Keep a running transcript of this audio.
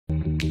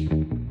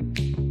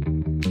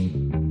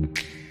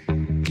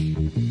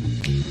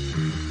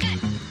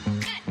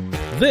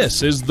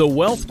This is The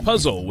Wealth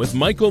Puzzle with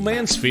Michael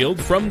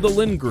Mansfield from the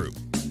Lynn Group.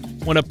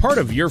 When a part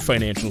of your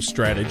financial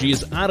strategy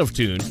is out of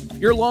tune,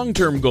 your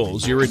long-term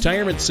goals, your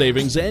retirement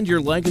savings, and your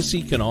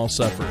legacy can all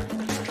suffer.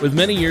 With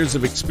many years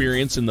of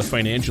experience in the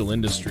financial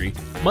industry,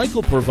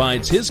 Michael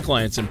provides his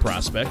clients and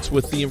prospects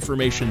with the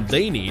information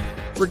they need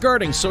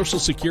regarding Social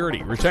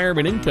Security,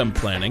 retirement income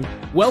planning,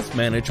 wealth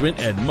management,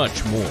 and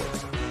much more.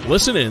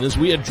 Listen in as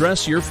we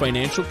address your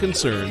financial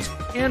concerns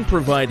and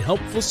provide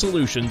helpful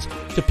solutions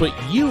to put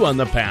you on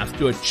the path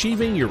to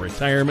achieving your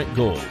retirement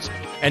goals.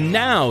 And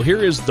now,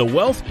 here is The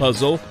Wealth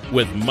Puzzle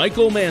with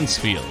Michael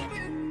Mansfield.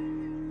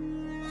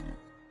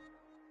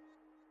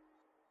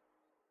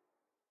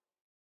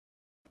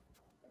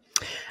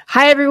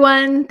 Hi,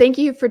 everyone. Thank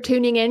you for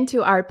tuning in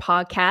to our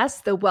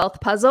podcast, The Wealth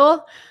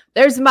Puzzle.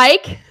 There's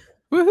Mike.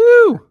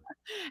 Woohoo!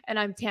 And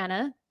I'm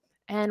Tana,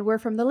 and we're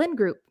from the Lynn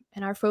Group.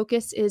 And our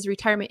focus is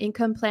retirement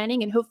income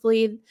planning. And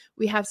hopefully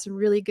we have some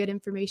really good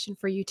information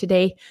for you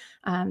today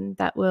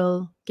that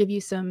will give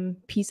you some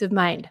peace of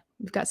mind.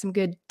 We've got some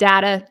good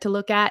data to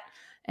look at.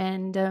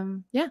 And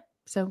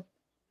so.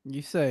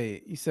 You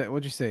say,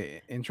 what'd you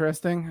say?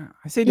 Interesting?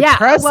 I say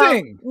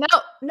depressing.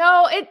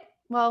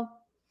 Well,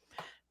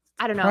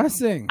 I don't know.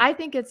 Depressing. I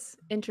think it's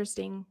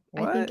interesting.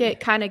 What? I think it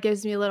kind of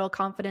gives me a little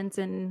confidence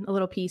and a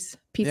little peace of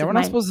mind. We're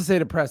not supposed to say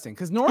depressing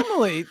because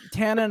normally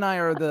Tana and I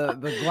are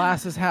the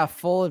glasses half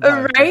full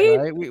advisors,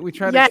 right? We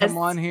try to come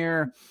on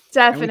here.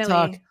 Definitely. And we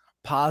talk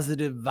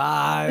positive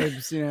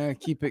vibes,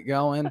 keep it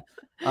going.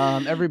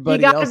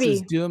 Everybody else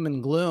is doom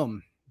and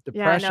gloom,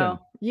 depression. Yeah, no,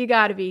 you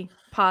got to be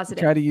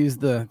positive. Try to use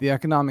the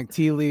economic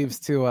tea leaves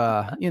to,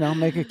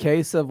 make a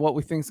case of what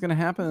we think is going to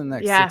happen in the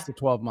next 6 to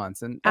 12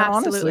 months. And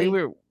honestly,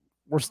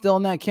 we're still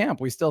in that camp.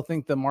 We still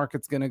think the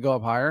market's going to go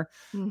up higher.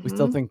 We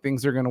still think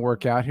things are going to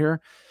work out here.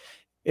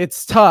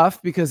 It's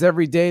tough because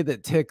every day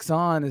that ticks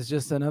on is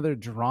just another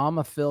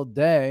drama-filled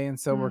day. And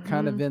so we're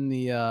kind of in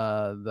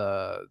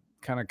the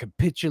kind of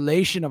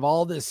capitulation of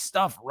all this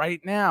stuff right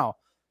now.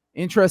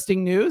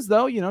 Interesting news,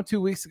 though.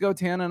 2 weeks ago,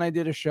 Tana and I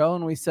did a show,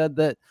 and we said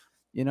that,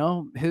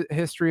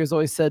 history has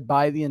always said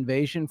buy the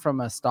invasion from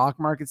a stock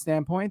market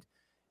standpoint.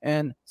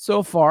 And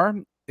so far,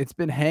 it's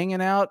been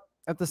hanging out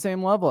at the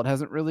same level. It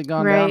hasn't really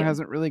gone down,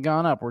 hasn't really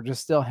gone up. We're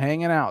just still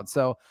hanging out.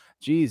 So,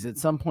 geez, at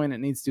some point it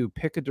needs to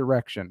pick a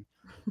direction.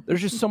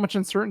 There's just so much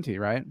uncertainty,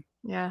 right?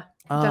 Yeah,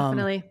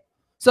 definitely.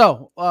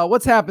 So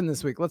what's happened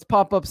this week? Let's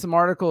pop up some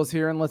articles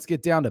here and let's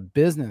get down to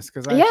business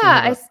because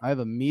I have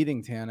a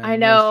meeting, Tana. I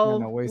know.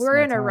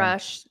 We're in a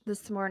rush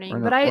this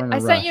morning, but I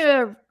sent you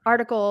an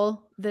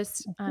article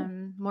this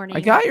morning.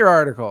 I got your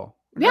article.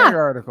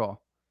 Your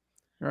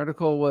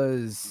article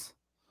was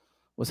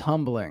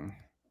humbling.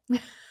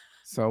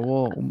 So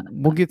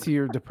we'll get to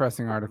your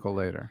depressing article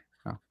later.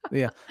 Oh,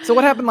 yeah. So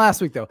what happened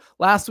last week, though?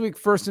 Last week,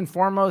 first and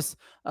foremost,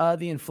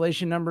 the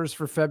inflation numbers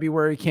for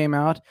February came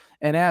out,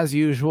 and as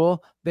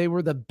usual, they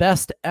were the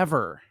best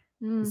ever.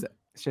 Should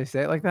I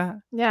say it like that?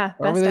 Yeah.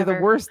 Or were they the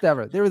worst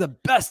ever? They were the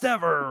best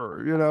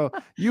ever.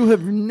 You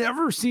have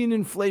never seen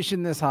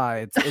inflation this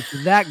high.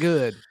 It's that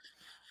good.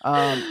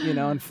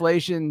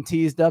 Inflation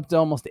teased up to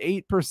almost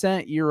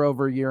 8% year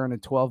over year in a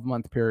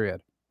 12-month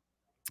period,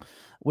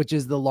 which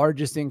is the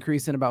largest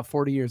increase in about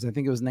 40 years. I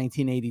think it was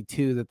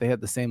 1982 that they had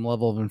the same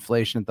level of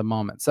inflation at the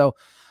moment. So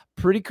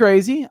pretty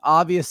crazy.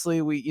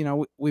 Obviously,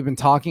 we've been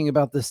talking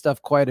about this stuff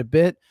quite a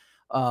bit.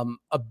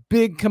 A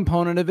big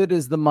component of it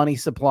is the money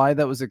supply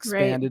that was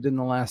expanded in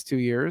the last 2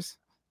 years.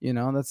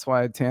 That's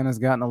why Tana's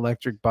got an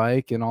electric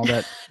bike and all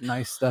that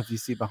nice stuff you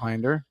see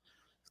behind her.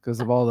 It's because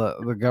of all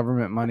the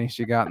government money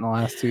she got in the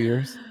last 2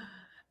 years.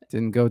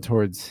 Didn't go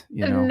towards,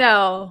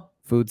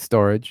 food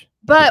storage.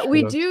 But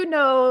we do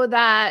know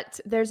that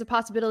there's a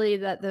possibility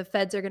that the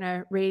feds are going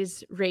to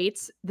raise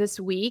rates this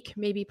week,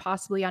 maybe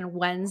possibly on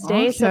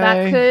Wednesday. Okay. So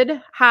that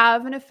could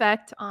have an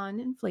effect on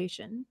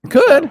inflation.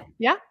 Could. So,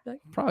 yeah.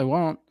 Probably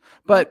won't.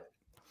 But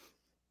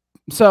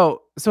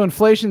so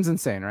inflation's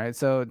insane, right?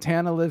 So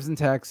Tana lives in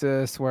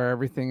Texas where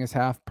everything is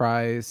half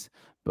price,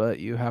 but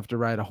you have to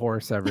ride a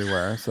horse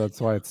everywhere. So that's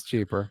why it's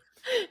cheaper.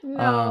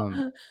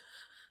 No.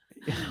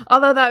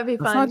 Although that would be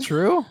fun. That's not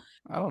true.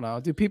 I don't know.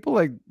 Do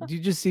you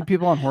just see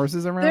people on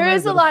horses around? There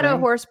is a lot of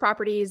horse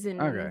properties and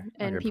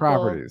people.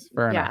 Properties.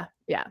 Fair enough.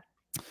 Yeah.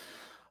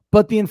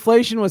 But the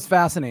inflation was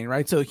fascinating,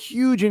 right? So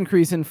huge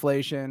increase in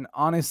inflation.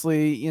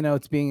 Honestly,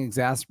 it's being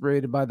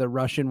exacerbated by the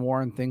Russian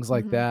war and things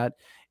like that.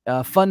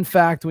 Fun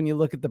fact, when you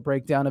look at the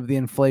breakdown of the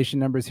inflation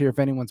numbers here, if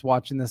anyone's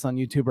watching this on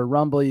YouTube or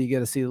Rumble, you get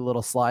to see the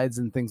little slides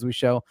and things we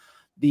show.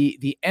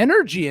 The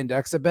energy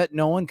index, I bet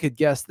no one could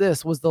guess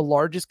this, was the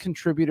largest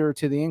contributor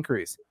to the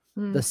increase.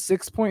 The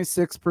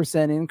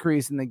 6.6%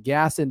 increase in the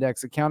gas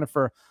index accounted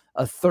for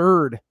a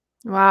third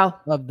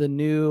of the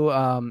new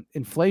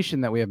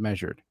inflation that we have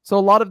measured. So a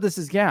lot of this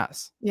is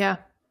gas. Yeah.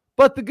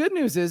 But the good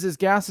news is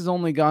gas has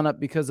only gone up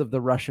because of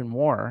the Russian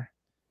war.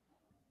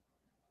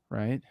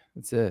 Right?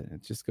 That's it.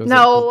 It just goes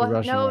No, up because of the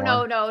Russian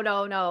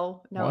war.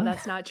 No, What?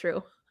 that's not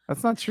true.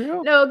 That's not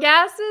true? No,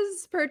 gas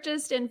is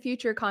purchased in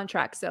future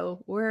contracts.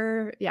 So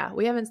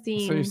we haven't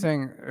seen So you're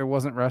saying it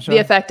wasn't Russia? the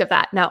effect of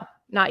that. No,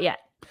 not yet.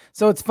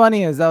 So it's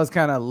funny, as I was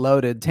kind of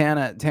loaded,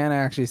 Tana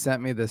actually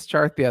sent me this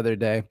chart the other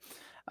day,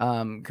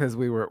 because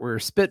we were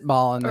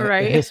spitballing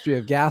the history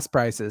of gas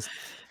prices.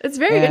 It's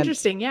very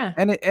interesting, yeah.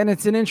 And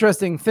it's an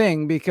interesting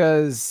thing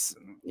because,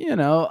 you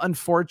know,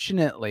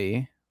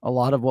 unfortunately, a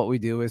lot of what we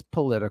do is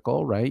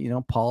political, right? You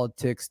know,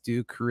 politics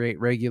do create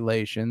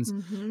regulations.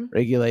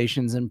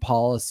 Regulations and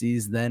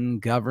policies then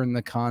govern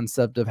the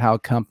concept of how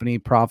company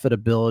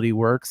profitability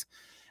works.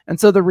 And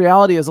so the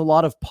reality is a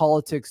lot of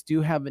politics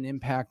do have an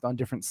impact on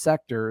different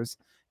sectors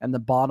and the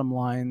bottom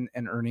line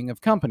and earning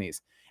of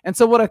companies. And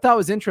so what I thought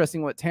was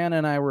interesting, what Tana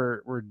and I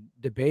were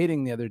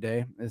debating the other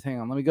day is, hang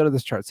on, let me go to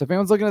this chart. So if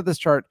anyone's looking at this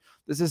chart,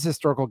 this is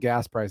historical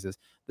gas prices.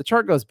 The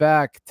chart goes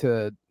back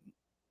to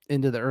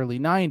into the early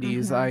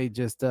 90s. I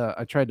just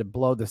I tried to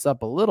blow this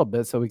up a little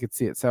bit so we could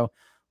see it. So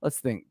let's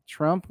think.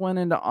 Trump went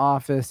into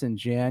office in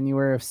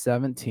January of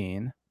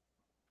 17.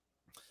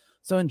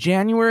 So in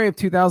January of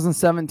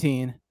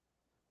 2017,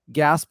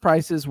 gas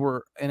prices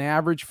were an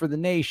average for the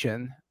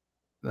nation.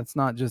 That's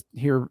not just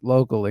here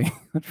locally,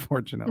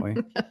 unfortunately.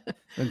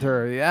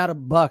 Ventura, you add a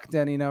buck to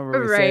any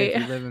number we say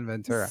if you live in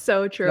Ventura.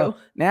 So true. So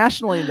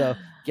nationally, though,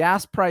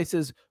 gas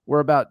prices were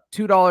about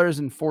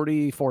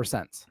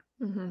 $2.44.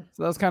 So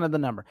that's kind of the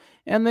number.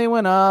 And they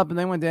went up and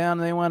they went down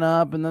and they went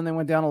up and then they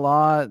went down a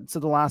lot. So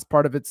the last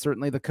part of it's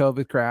certainly the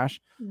COVID crash.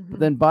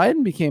 But then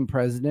Biden became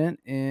president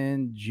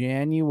in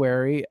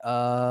January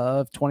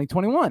of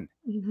 2021.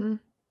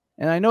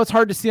 And I know it's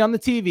hard to see on the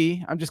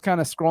TV. I'm just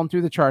kind of scrolling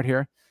through the chart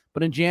here.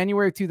 But in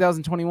January of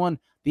 2021,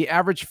 the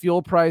average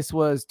fuel price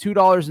was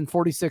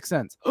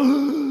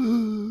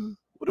 $2.46.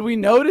 What do we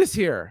notice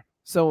here?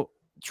 So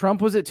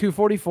Trump was at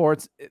 244.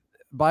 It's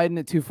Biden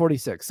at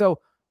 246. So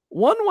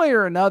one way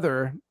or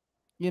another,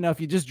 you know, if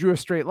you just drew a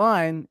straight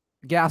line,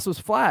 gas was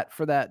flat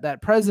for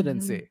that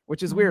presidency,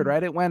 which is weird,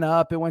 right? It went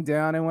up, it went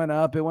down, it went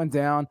up, it went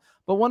down.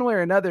 But one way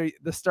or another,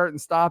 the start and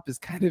stop is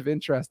kind of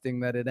interesting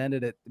that it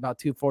ended at about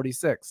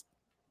 246.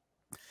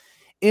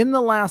 In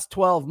the last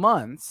 12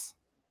 months,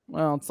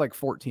 well, it's like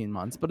 14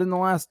 months, but in the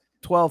last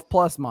 12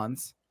 plus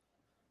months,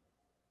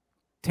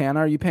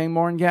 Tana, are you paying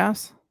more in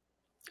gas?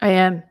 I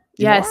am.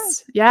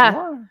 Yes.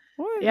 Yeah.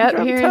 Yeah.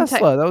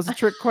 Tesla. That was a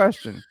trick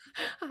question.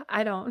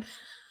 I don't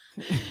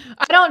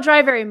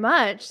drive very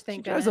much.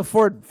 Thank God. There's a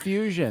Ford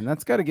Fusion.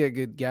 That's got to get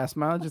good gas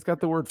mileage. It's got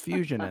the word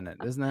fusion in it.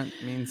 Doesn't that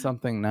mean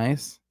something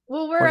nice?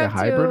 Well, we're up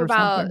to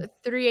about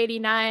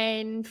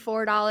 $3.89,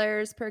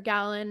 $4 per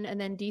gallon,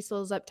 and then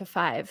diesel's up to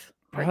 $5.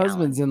 My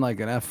husband's in like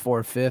an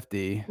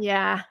F-450.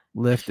 Yeah.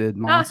 Lifted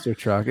monster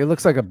truck. It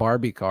looks like a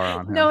Barbie car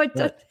on him. No, it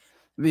does.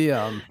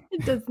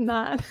 It does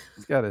not.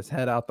 He's got his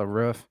head out the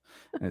roof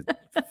and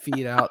his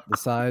feet out the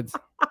sides.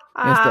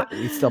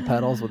 He still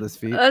pedals with his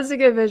feet. That's a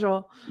good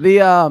visual.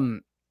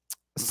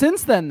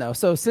 Since then, though,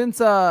 so since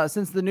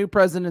the new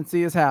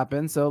presidency has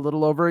happened, so a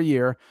little over a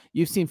year,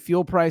 you've seen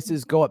fuel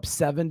prices go up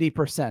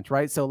 70%,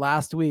 right? So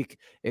last week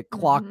it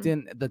clocked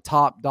in, the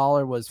top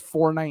dollar was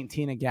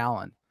 $4.19 a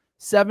gallon.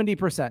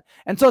 70%.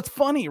 And so it's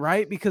funny,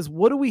 right? Because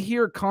what do we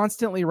hear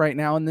constantly right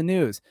now in the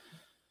news?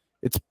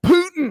 It's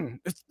Putin.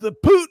 It's the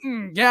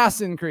Putin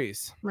gas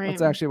increase. Right.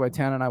 That's actually why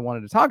Tana and I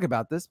wanted to talk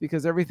about this,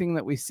 because everything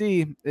that we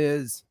see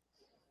is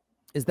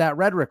that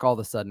rhetoric all of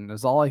a sudden.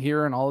 Is all I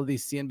hear in all of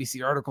these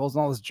CNBC articles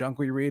and all this junk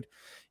we read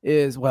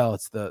is, well,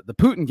 it's the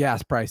Putin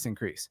gas price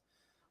increase.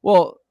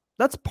 Well,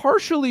 that's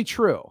partially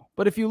true.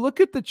 But if you look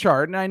at the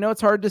chart, and I know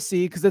it's hard to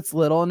see because it's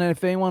little, and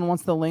if anyone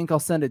wants the link, I'll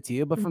send it to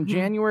you. But from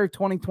January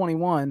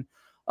 2021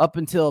 up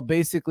until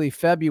basically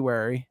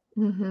February,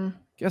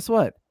 guess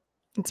what?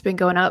 It's been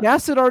going up.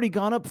 Gas had already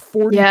gone up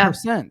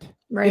 40%.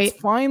 Right. It's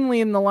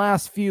finally in the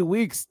last few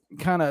weeks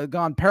kind of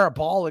gone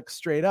parabolic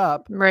straight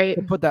up. Right.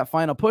 To put that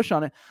final push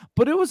on it.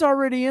 But it was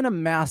already in a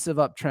massive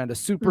uptrend, a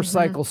super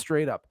cycle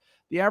straight up.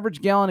 The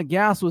average gallon of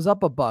gas was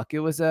up $1.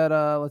 It was at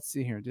let's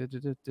see here. Yeah,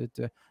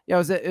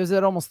 it was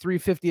at almost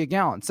 $3.50 a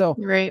gallon. So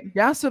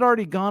gas had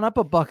already gone up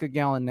 $1 a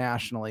gallon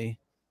nationally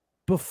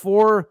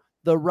before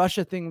the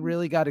Russia thing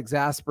really got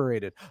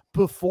exasperated,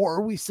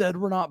 before we said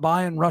we're not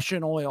buying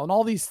Russian oil and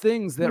all these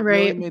things that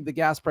really made the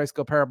gas price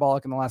go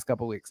parabolic in the last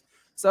couple of weeks.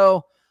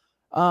 So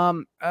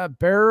a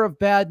bearer of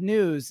bad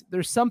news,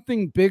 there's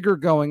something bigger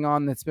going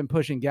on that's been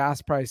pushing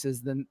gas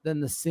prices than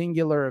the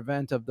singular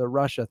event of the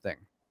Russia thing.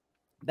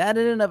 That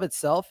in and of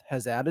itself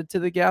has added to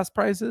the gas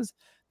prices.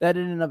 That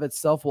in and of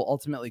itself will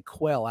ultimately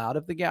quail out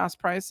of the gas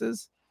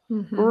prices.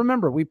 But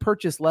remember, we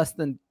purchase less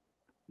than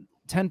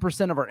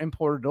 10% of our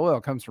imported oil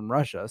comes from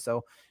Russia.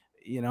 So,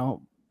 you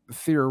know,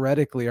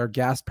 theoretically, our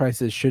gas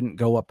prices shouldn't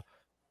go up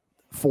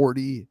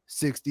 40,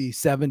 60,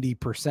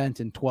 70%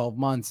 in 12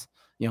 months,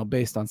 you know,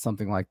 based on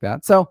something like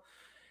that. So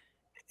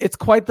it's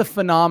quite the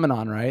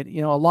phenomenon, right?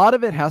 You know, a lot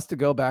of it has to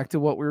go back to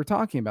what we were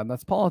talking about. And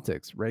that's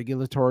politics,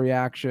 regulatory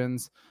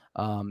actions,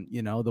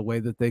 you know, the way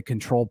that they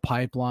control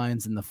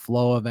pipelines and the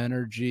flow of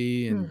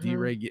energy and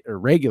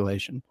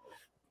regulation,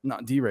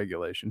 not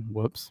deregulation.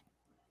 Whoops.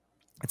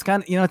 It's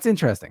kind of, you know, it's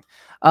interesting.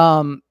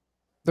 The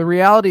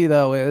reality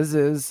though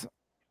is,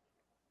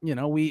 you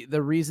know,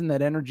 the reason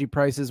that energy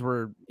prices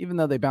were, even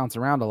though they bounce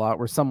around a lot,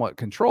 were somewhat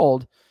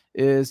controlled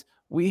is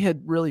we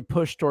had really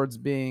pushed towards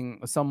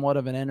being somewhat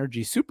of an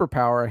energy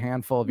superpower a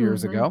handful of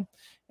years ago,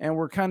 and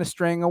we're kind of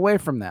straying away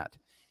from that.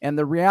 And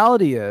the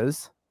reality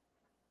is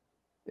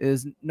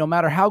no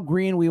matter how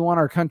green we want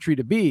our country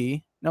to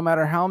be, no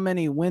matter how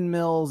many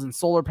windmills and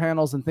solar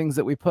panels and things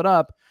that we put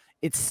up,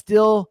 it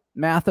still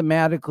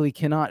mathematically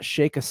cannot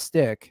shake a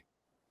stick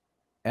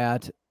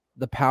at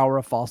the power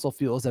of fossil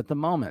fuels at the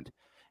moment.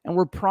 And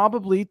we're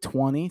probably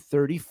 20,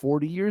 30,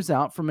 40 years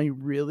out from a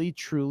really,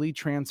 truly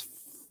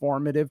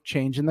transformative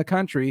change in the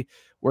country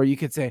where you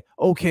could say,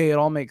 okay, it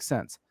all makes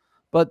sense.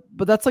 But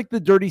that's like the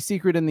dirty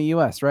secret in the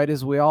US, right?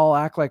 Is we all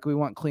act like we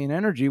want clean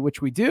energy,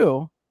 which we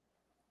do.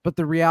 But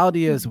the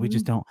reality is we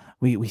just don't,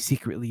 we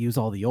secretly use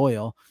all the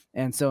oil.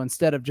 And so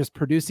instead of just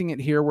producing it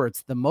here where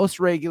it's the most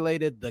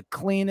regulated, the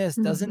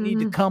cleanest, doesn't need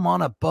to come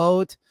on a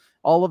boat,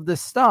 all of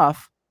this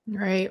stuff.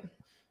 Right.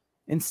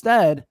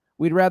 Instead,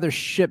 we'd rather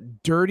ship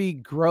dirty,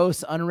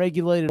 gross,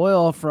 unregulated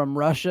oil from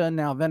Russia,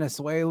 now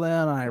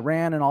Venezuela and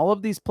Iran and all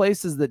of these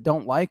places that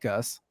don't like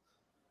us.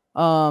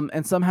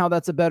 And somehow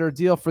that's a better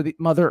deal for the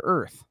Mother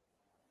Earth.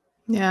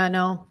 Yeah,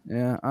 no.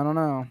 Yeah, I don't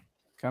know.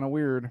 Kind of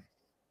weird.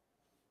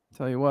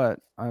 Tell you what,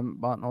 I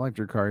haven't bought an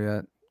electric car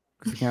yet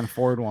because I can't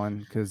afford one.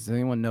 Because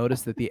anyone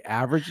noticed that the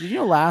average,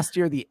 last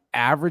year, the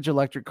average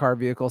electric car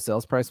vehicle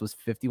sales price was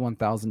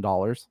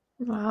 $51,000.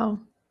 Wow.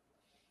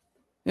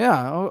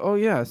 Yeah. Oh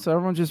yeah. So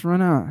everyone just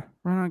run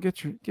out,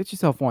 get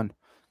yourself one.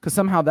 Because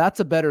somehow that's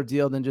a better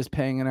deal than just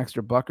paying an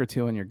extra $1 or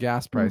 $2 on your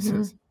gas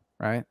prices.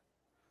 Right.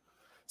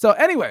 So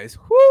anyways,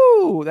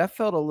 whoo, that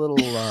felt a little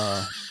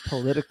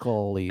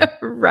politically.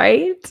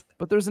 Right.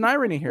 But there's an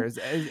irony here is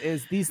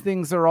these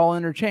things are all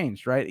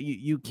interchanged, right?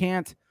 You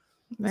can't,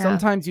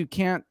 sometimes you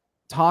can't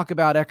talk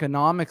about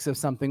economics of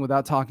something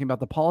without talking about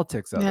the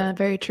politics of it. Yeah,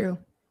 very true.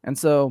 And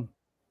so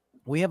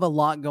we have a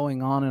lot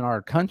going on in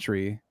our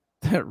country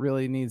that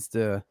really needs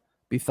to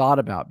be thought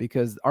about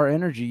because our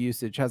energy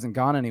usage hasn't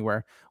gone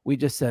anywhere. We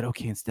just said,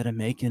 okay, instead of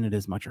making it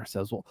as much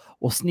ourselves,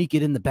 we'll sneak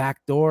it in the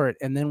back door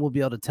and then we'll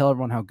be able to tell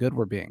everyone how good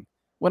we're being.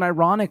 When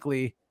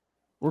ironically,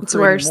 we're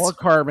creating more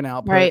carbon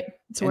output, right?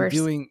 It's and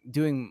worse.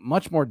 doing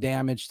much more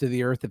damage to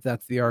the earth, if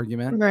that's the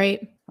argument.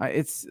 Right.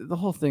 It's the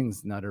whole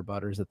thing's nutter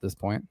butters at this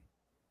point.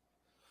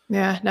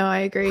 Yeah, no, I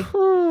agree.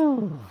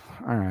 All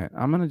right,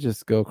 I'm gonna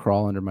just go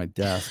crawl under my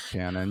desk,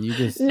 Tana, and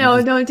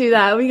don't do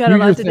that. We got a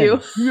lot to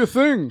do. Do your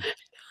thing.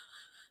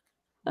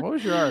 What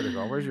was your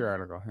article? Where's your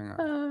article? Hang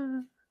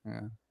on.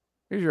 Yeah,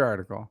 here's your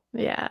article.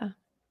 Yeah.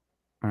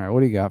 All right,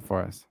 what do you got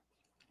for us?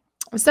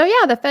 So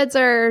yeah, the feds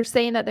are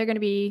saying that they're going to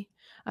be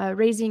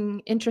raising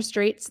interest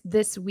rates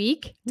this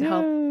week to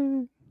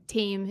help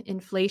tame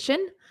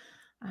inflation.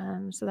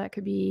 So that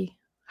could be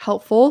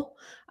helpful,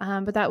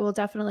 but that will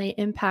definitely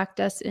impact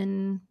us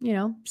in,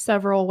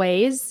 several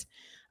ways.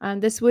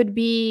 This would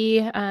be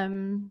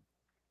an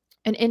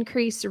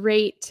increased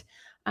rate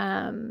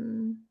that,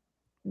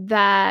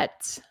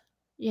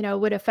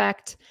 would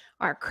affect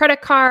our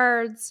credit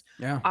cards,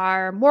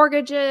 our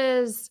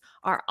mortgages,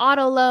 our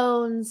auto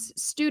loans,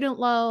 student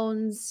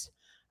loans.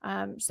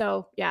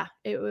 So yeah,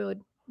 it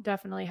would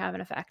definitely have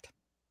an effect.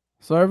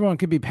 So everyone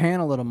could be paying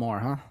a little more,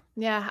 huh?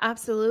 Yeah,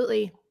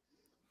 absolutely.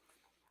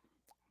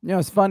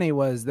 What's funny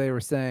was they were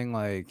saying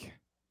like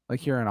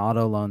here in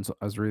auto loans,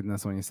 I was reading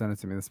this when you sent it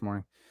to me this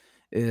morning,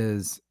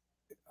 is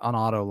on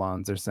auto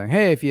loans, they're saying,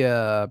 hey, if you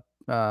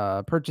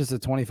purchase a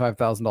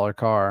 $25,000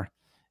 car,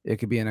 it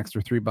could be an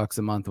extra $3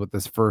 a month with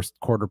this first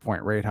quarter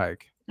point rate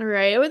hike.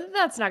 Right. Well,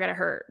 that's not going to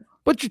hurt.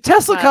 But your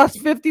Tesla costs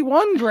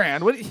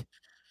 $51,000. What?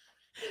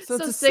 So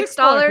it's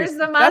 $6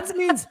 a month. That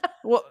means,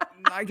 well,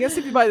 I guess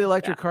if you buy the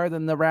electric car,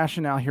 then the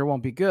rationale here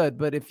won't be good.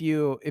 But if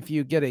you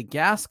get a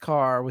gas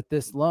car with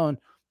this loan,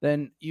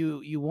 then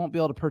you won't be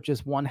able to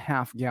purchase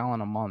 1/2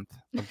 gallon a month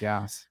of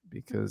gas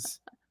because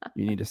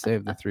you need to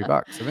save the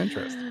 $3 of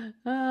interest.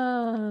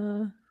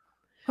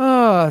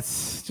 Oh,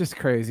 it's just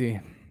crazy.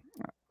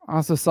 I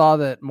also saw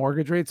that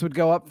mortgage rates would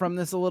go up from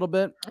this a little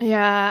bit.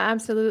 Yeah,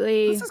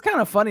 absolutely. This is kind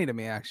of funny to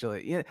me,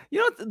 actually. You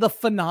know what the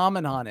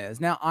phenomenon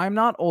is? Now, I'm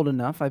not old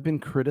enough. I've been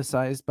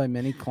criticized by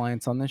many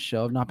clients on this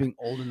show of not being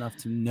old enough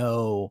to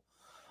know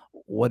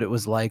what it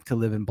was like to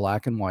live in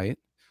black and white.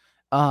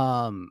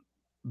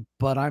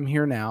 But I'm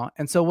here now.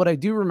 And so what I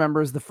do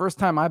remember is the first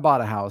time I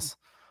bought a house,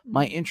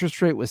 my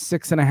interest rate was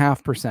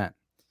 6.5%.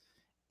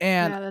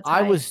 And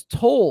I was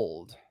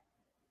told,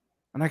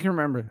 and I can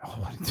remember,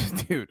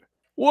 dude,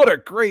 what a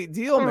great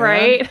deal, man.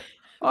 Right?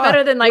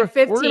 Better than like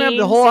 15. We're going to have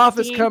the whole 16.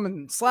 Office come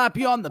and slap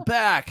you on the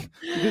back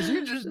because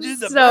you just did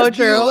the best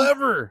deal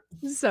ever.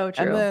 So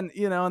true.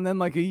 And then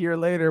like a year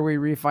later, we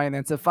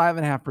refinance at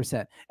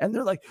 5.5%. And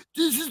they're like,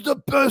 this is the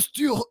best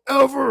deal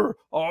ever.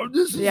 Oh,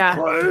 this is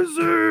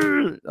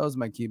crazy. That was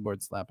my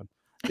keyboard slapping.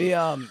 The,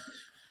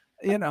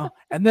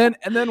 and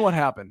then what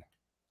happened?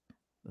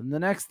 And the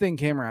next thing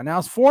came around. Now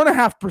it's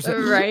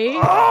 4.5%. Right.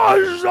 Oh,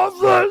 this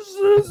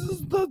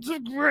is the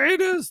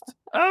greatest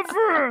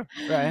ever.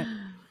 Right.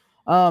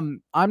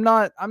 I'm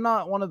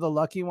not one of the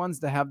lucky ones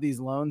to have these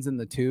loans in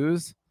the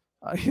 2s,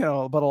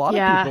 but a lot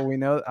of people we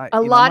know.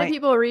 A lot of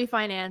people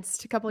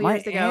refinanced a couple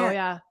years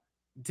ago.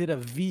 did a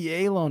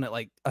VA loan at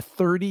like a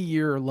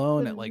 30-year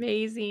loan at like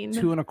amazing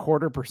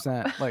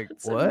 2.25%. Like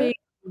what? Amazing.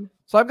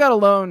 So I've got a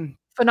loan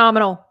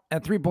phenomenal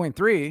at 3.3,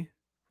 which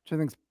I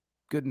think is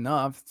good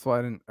enough. That's why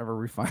I didn't ever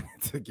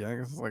refinance again.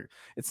 It's like,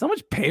 it's so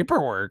much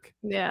paperwork.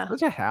 Yeah. It's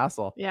such a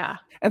hassle. Yeah.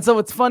 And so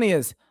what's funny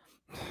is,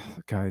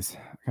 guys,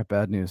 I got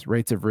bad news.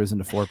 Rates have risen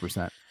to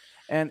 4%.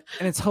 And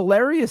it's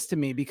hilarious to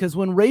me because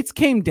when rates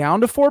came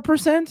down to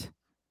 4%,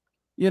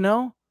 you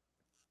know,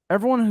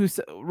 everyone who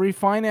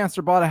refinanced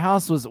or bought a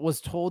house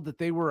was told that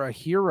they were a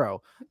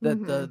hero,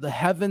 that the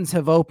heavens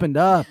have opened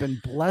up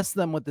and blessed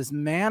them with this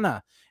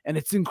manna. And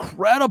it's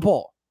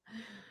incredible.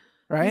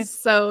 Right?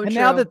 So and true.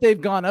 Now that they've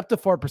gone up to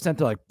 4%,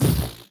 they're like,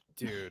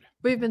 dude,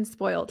 we've been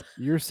spoiled.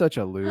 You're such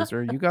a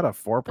loser. You got a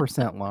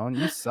 4% loan.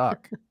 You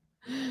suck.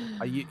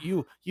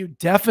 You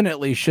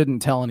definitely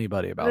shouldn't tell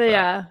anybody about that.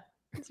 Yeah,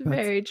 it's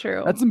very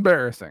true. That's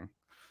embarrassing.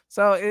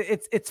 So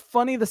it's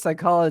funny, the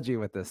psychology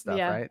with this stuff,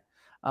 right?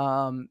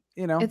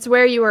 You know, it's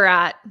where you were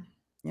at.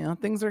 You know,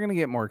 things are going to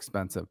get more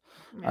expensive.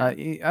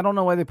 I don't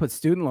know why they put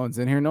student loans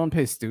in here. No one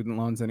pays student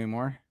loans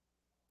anymore.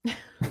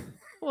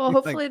 Well,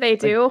 hopefully they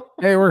do.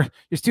 Hey, your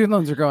student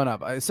loans are going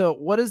up. So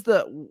what is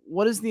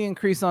the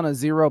increase on a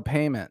zero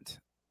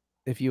payment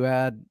if you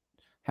add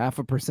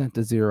 0.5%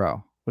 to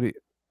zero? Is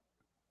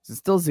it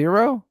still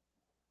zero?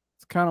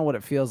 It's kind of what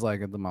it feels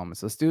like at the moment.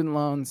 So student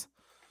loans,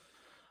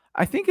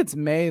 I think it's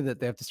May that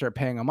they have to start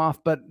paying them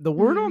off. But the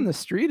word on the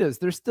street is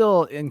they're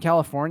still in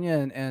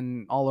California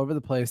and all over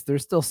the place. They're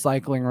still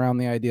cycling around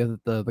the idea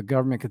that the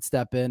government could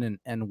step in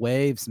and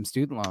waive some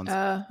student loans.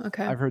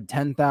 Okay. I've heard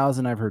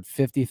 10,000. I've heard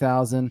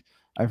 50,000.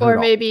 Or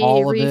maybe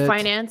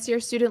refinance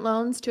your student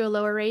loans to a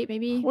lower rate,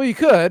 maybe. Well, you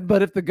could,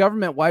 but if the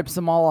government wipes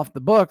them all off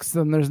the books,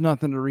 then there's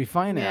nothing to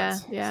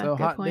refinance. Yeah. So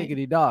hot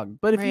diggity dog.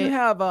 But if you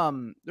have,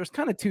 there's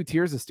kind of two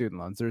tiers of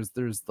student loans.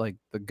 There's like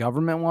the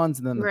government ones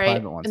and then the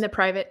private ones. And the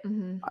private.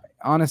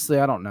 Honestly,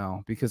 I don't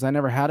know because I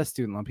never had a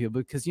student loan,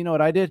 people. Because you know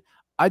what I did?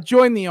 I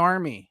joined the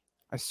Army.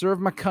 I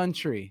served my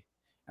country,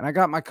 and I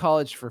got my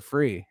college for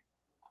free.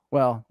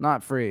 Well,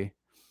 not free.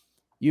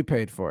 You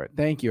paid for it.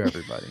 Thank you,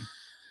 everybody.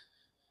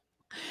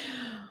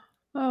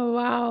 Oh,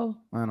 wow.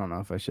 I don't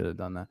know if I should have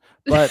done that.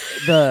 But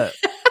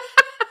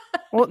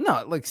well,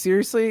 no, like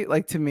seriously,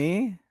 like to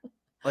me,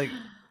 like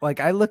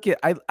I look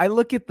at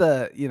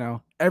the, you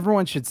know,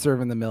 everyone should serve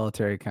in the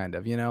military kind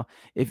of, you know.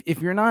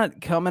 If you're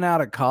not coming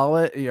out of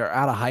college, you're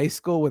out of high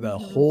school with a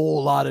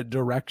whole lot of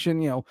direction,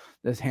 you know,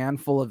 this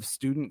handful of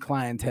student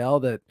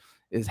clientele that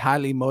is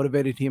highly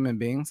motivated human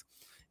beings.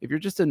 If you're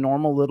just a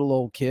normal little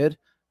old kid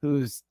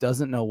who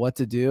doesn't know what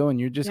to do, and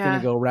you're just going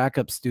to go rack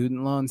up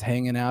student loans,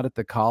 hanging out at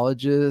the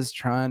colleges,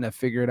 trying to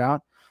figure it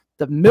out.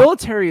 The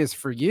military is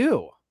for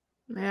you.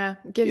 Yeah.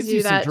 Gives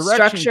you that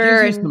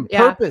structure gives you some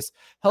purpose,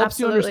 helps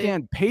you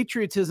understand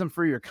patriotism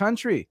for your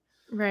country.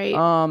 Right.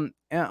 And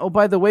oh,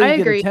 by the way,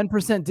 you get a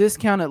 10%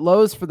 discount at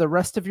Lowe's for the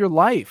rest of your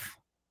life.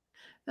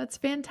 That's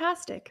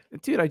fantastic.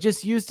 Dude, I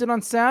just used it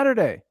on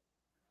Saturday.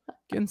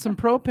 Getting some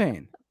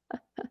propane.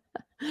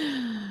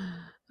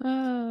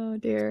 Oh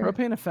dear. Is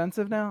propane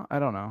offensive now? I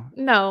don't know.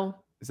 No.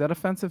 Is that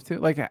offensive too?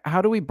 Like,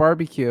 how do we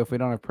barbecue if we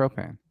don't have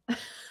propane?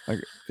 Like,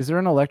 is there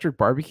an electric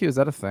barbecue? Is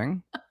that a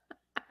thing?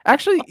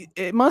 Actually,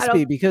 it must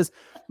be because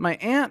my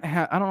aunt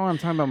I don't know why I'm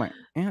talking about my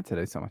aunt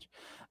today so much.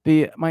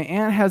 My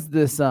aunt has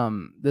this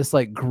this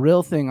like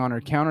grill thing on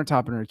her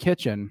countertop in her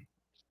kitchen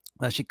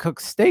that she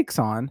cooks steaks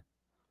on,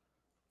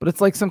 but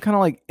it's like some kind of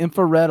like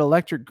infrared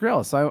electric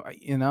grill. So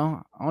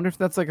I wonder if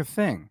that's like a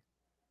thing,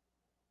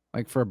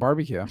 like for a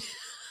barbecue.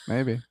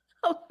 Maybe.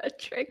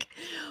 Electric.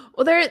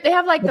 Well, they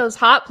have like those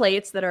hot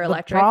plates that are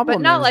electric,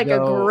 but not like a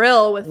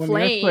grill with flame.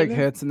 When the earthquake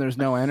hits and there's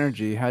no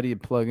energy, how do you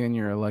plug in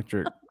your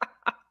electric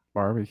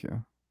barbecue?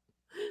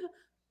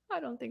 I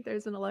don't think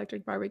there's an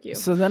electric barbecue.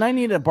 So then I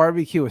need a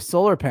barbecue with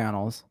solar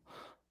panels,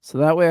 so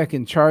that way I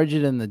can charge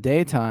it in the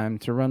daytime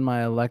to run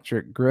my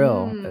electric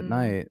grill at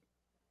night.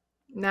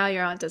 Now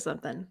you're onto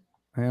something.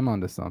 I am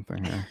onto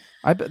something here.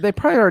 They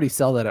probably already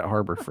sell that at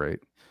Harbor Freight.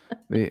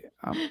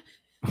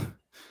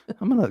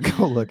 I'm going to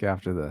go look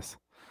after this.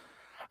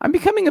 I'm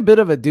becoming a bit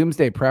of a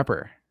doomsday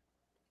prepper.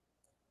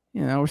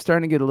 You know, we're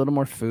starting to get a little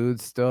more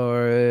food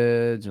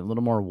storage, a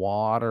little more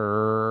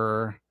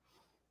water.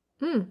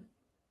 I'd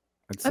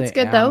say that's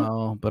good ammo,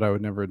 though. But I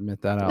would never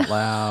admit that out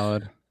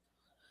loud.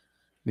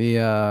 You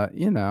got,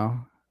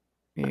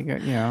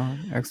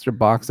 extra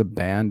box of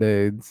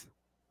Band-Aids.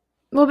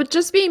 Well, but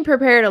just being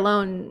prepared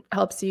alone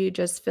helps you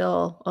just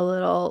feel a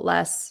little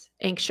less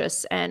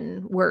anxious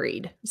and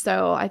worried.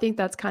 So I think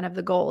that's kind of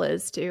the goal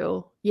is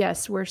to,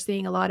 yes, we're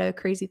seeing a lot of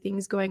crazy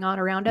things going on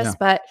around us,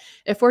 but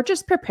if we're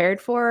just prepared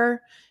for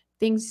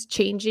things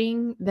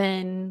changing,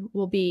 then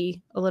we'll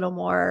be a little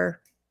more,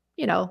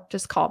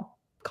 just calm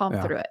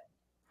through it.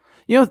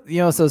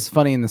 So it's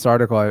funny in this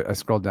article, I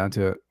scrolled down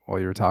to it while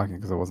you were talking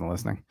because I wasn't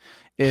listening,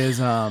 is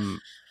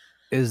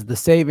the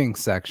savings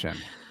section.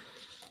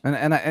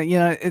 And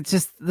it's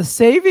just the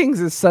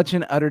savings is such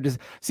an utter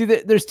see,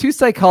 there's two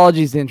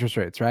psychologies to interest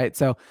rates, right?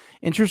 So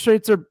interest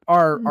rates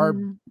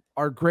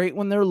are great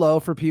when they're low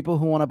for people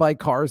who want to buy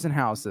cars and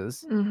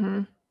houses.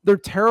 they're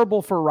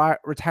terrible for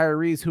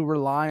retirees who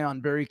rely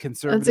on very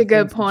conservative. That's a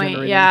good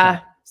point. Yeah.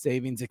 Income.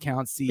 Savings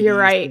accounts, CDs, you're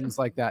right. things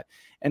like that.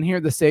 And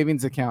here the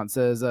savings account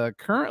says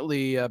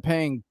currently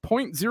paying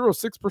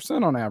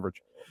 0.06% on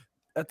average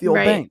at the old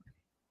bank.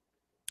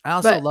 I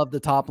also love the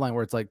top line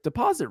where it's like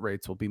deposit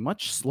rates will be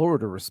much slower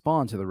to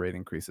respond to the rate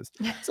increases.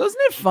 So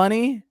isn't it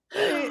funny?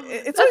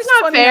 It's always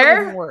not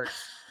fair. How it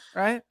works,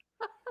 right?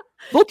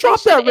 They'll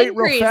drop that rate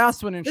real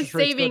fast when interest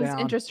rates go down.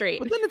 Interest rate.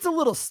 But then it's a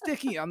little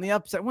sticky on the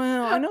upside.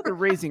 Well, I know they're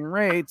raising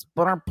rates,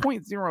 but our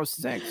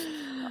 0.06,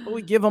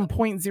 we give them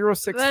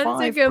 0.065%.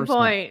 That's a good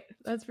point.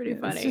 That's pretty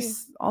funny.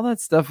 Just, all that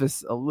stuff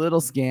is a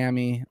little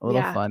scammy, a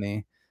little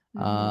funny.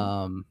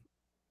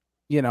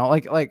 You know,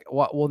 like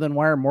what? Well, then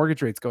why are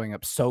mortgage rates going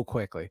up so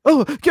quickly?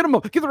 Oh, get them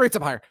up, get the rates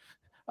up higher.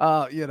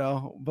 You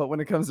know, but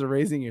when it comes to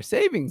raising your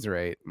savings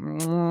rate,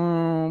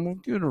 we'll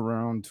get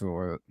around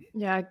to it.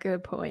 Yeah,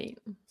 good point.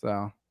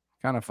 So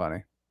kind of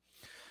funny.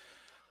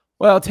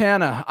 Well,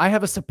 Tana, I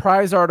have a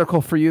surprise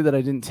article for you that I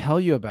didn't tell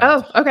you about.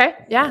 Oh, okay.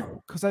 Yeah.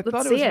 Because I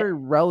thought it was very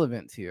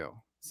relevant to you.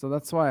 So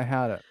that's why I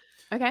had it.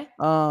 Okay.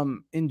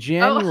 In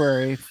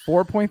January,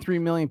 4.3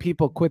 million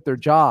people quit their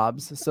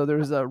jobs. So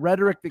there's a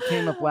rhetoric that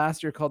came up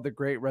last year called the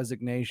Great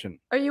Resignation.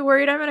 Are you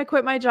worried I'm going to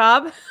quit my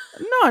job?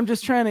 No, I'm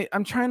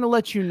trying to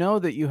let you know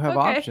that you have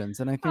options.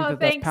 And I think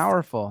that's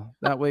powerful.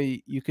 That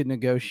way you could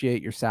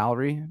negotiate your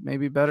salary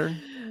maybe better.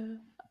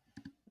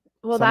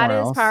 Well, that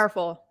is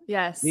powerful.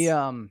 Yes.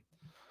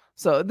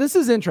 So this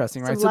is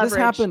interesting, right? So this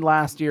happened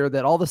last year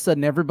that all of a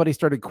sudden everybody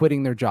started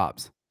quitting their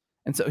jobs.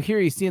 And so here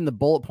you see in the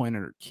bullet point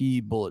are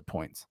key bullet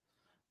points.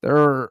 There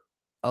are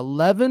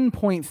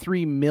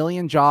 11.3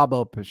 million job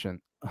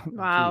openings.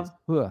 Wow.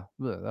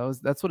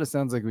 That's what it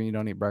sounds like when you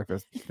don't eat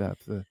breakfast.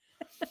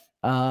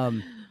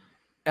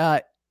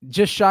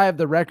 Just shy of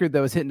the record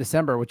that was hit in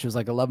December, which was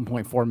like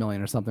 11.4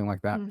 million or something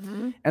like that.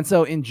 And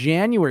so in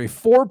January,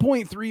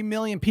 4.3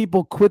 million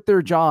people quit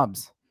their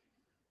jobs.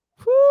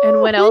 And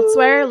went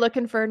elsewhere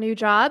looking for new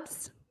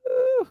jobs.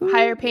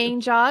 Higher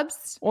paying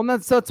jobs. Well,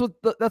 that's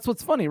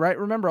what's funny, right?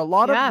 Remember, a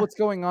lot of what's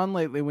going on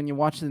lately when you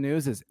watch the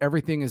news is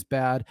everything is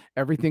bad,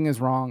 everything is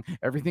wrong,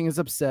 everything is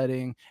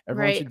upsetting,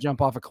 everyone should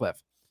jump off a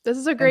cliff. This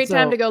is a great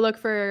time to go look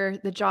for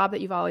the job that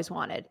you've always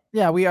wanted.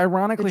 Yeah, we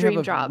ironically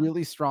have a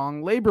really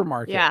strong labor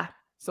market. Yeah.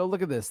 So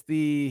look at this.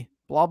 The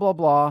blah, blah,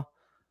 blah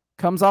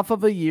comes off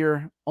of a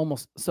year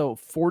almost. So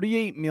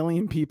 48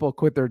 million people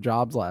quit their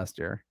jobs last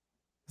year.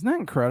 Isn't that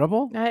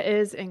incredible? That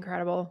is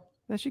incredible.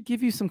 That should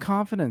give you some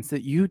confidence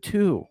that you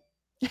too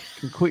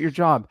can quit your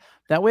job.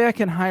 That way I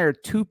can hire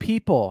 2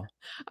 people.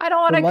 I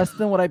don't want to less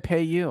than what I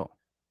pay you.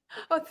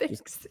 Oh,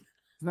 thanks.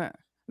 Isn't that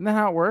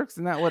how it works?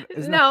 Isn't that what?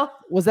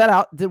 Was that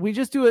out? Did we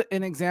just do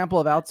an example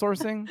of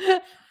outsourcing?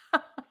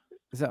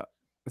 Is that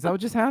what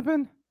just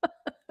happened?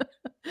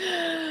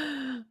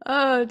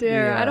 Oh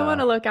dear. Yeah. I don't want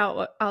to look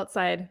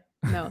outside.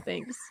 No,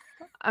 thanks.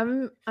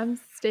 I'm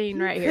staying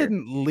right here.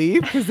 Couldn't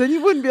leave because then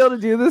you wouldn't be able to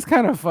do this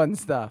kind of fun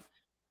stuff.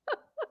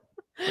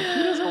 Like,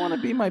 who doesn't want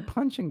to be my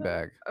punching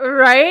bag?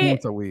 Right?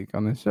 Once a week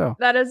on this show.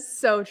 That is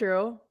so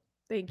true.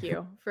 Thank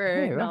you for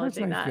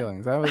acknowledging that.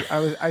 Feelings.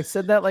 I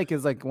said that like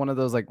as like one of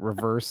those like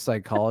reverse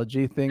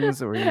psychology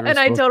things where and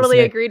I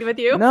totally agreed with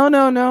you.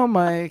 No,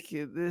 Mike.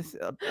 This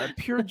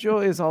pure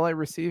joy is all I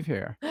receive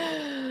here.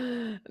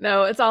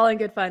 No, it's all in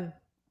good fun.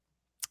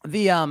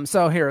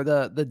 So here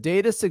the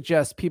data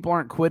suggests people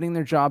aren't quitting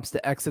their jobs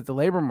to exit the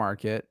labor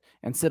market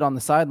and sit on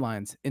the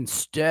sidelines.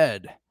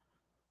 Instead,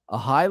 a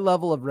high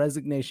level of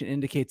resignation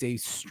indicates a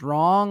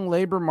strong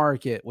labor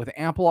market with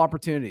ample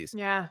opportunities.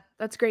 Yeah,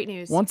 that's great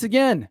news. Once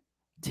again,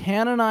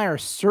 Tana and I are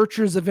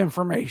searchers of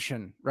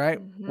information, right?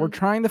 We're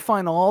trying to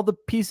find all the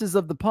pieces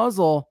of the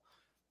puzzle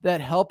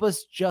that help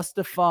us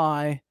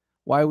justify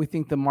why we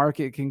think the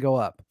market can go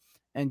up.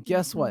 And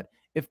guess what?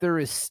 If there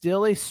is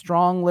still a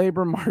strong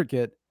labor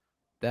market,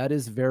 that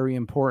is very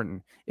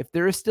important. If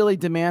there is still a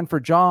demand for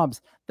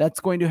jobs, that's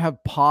going to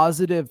have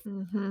positive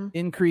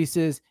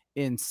increases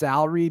in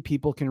salary.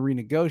 People can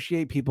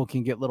renegotiate. People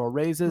can get little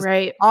raises.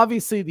 Right.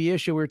 Obviously, the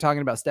issue, we were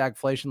talking about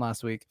stagflation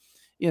last week,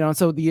 and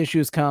so the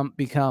issues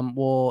become,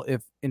 well,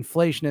 if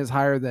inflation is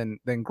higher than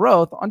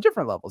growth on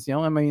different levels,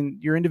 I mean,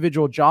 your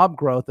individual job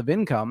growth of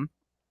income,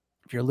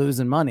 if you're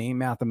losing money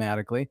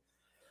mathematically.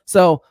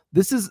 So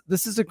this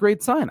is a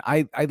great sign.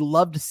 I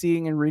loved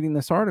seeing and reading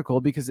this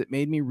article because it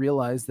made me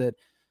realize that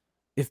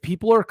if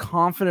people are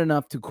confident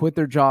enough to quit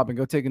their job and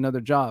go take another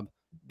job,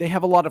 they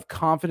have a lot of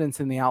confidence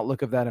in the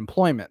outlook of that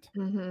employment,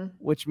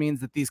 which means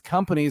that these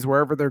companies,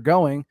 wherever they're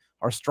going,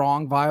 are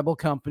strong, viable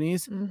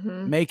companies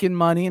making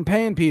money and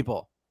paying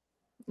people.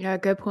 Yeah,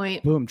 good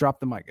point. Boom, drop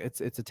the mic. It's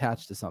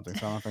attached to something,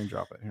 so I don't know if I can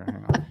drop it. Here,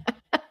 hang on.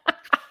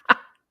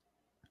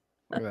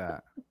 Look at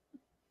that.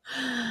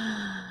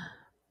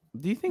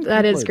 Do you think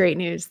that is great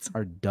news?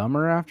 Are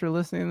dumber after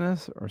listening to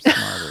this or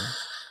smarter?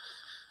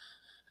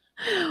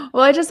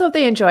 Well, I just hope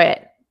they enjoy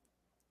it.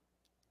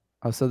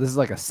 Oh, so this is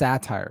like a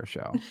satire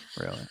show,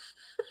 really?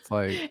 It's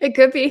like it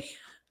could be.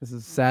 This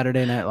is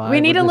Saturday Night Live. We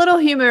need a little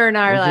humor in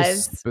our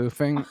lives. Just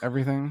spoofing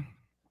everything.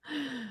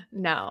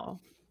 No.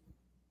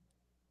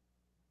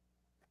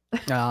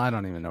 No, I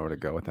don't even know where to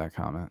go with that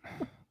comment.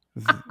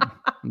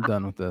 I'm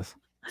done with this.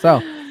 So,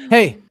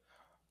 hey,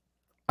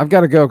 I've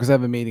got to go because I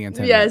have a meeting in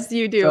 10 minutes. Yes,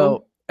 you do.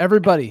 So,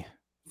 everybody,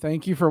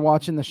 thank you for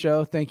watching the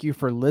show. Thank you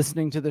for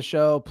listening to the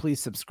show. Please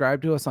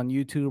subscribe to us on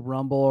YouTube,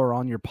 Rumble, or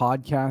on your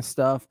podcast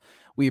stuff.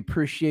 We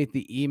appreciate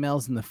the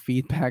emails and the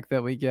feedback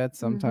that we get.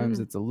 Sometimes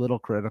it's a little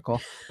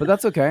critical, but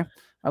that's okay.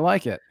 I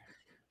like it.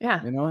 Yeah,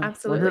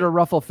 absolutely. We're here to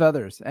ruffle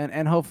feathers,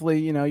 and hopefully,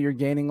 you're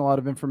gaining a lot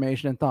of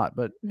information and thought.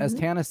 But as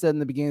Tana said in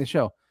the beginning of the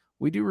show,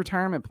 we do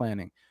retirement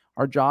planning.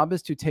 Our job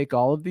is to take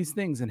all of these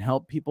things and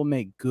help people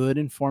make good,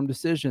 informed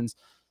decisions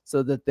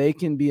so that they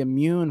can be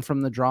immune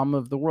from the drama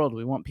of the world.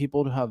 We want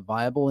people to have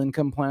viable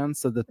income plans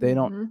so that they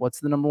don't, what's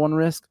the number one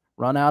risk?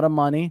 Run out of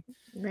money.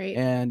 Right.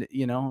 And,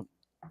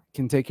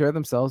 can take care of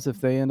themselves if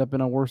they end up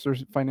in a worse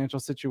financial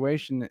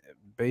situation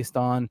based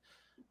on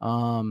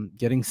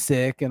getting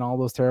sick and all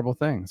those terrible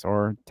things,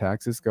 or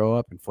taxes go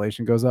up,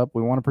 inflation goes up.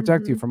 We want to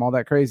protect you from all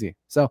that crazy.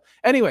 So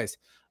anyways,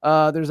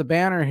 there's a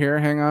banner here.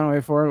 Hang on,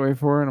 wait for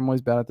it. I'm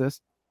always bad at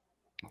this.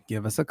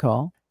 Give us a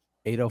call,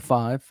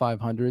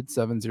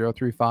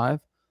 805-500-7035.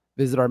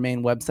 Visit our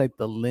main website,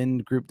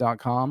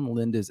 thelindgroup.com.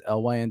 Lind is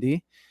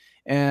LYND.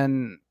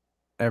 And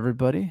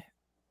everybody,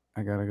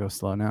 I got to go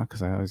slow now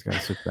because I always got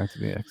to switch back to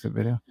the exit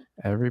video.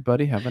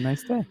 Everybody have a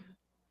nice day.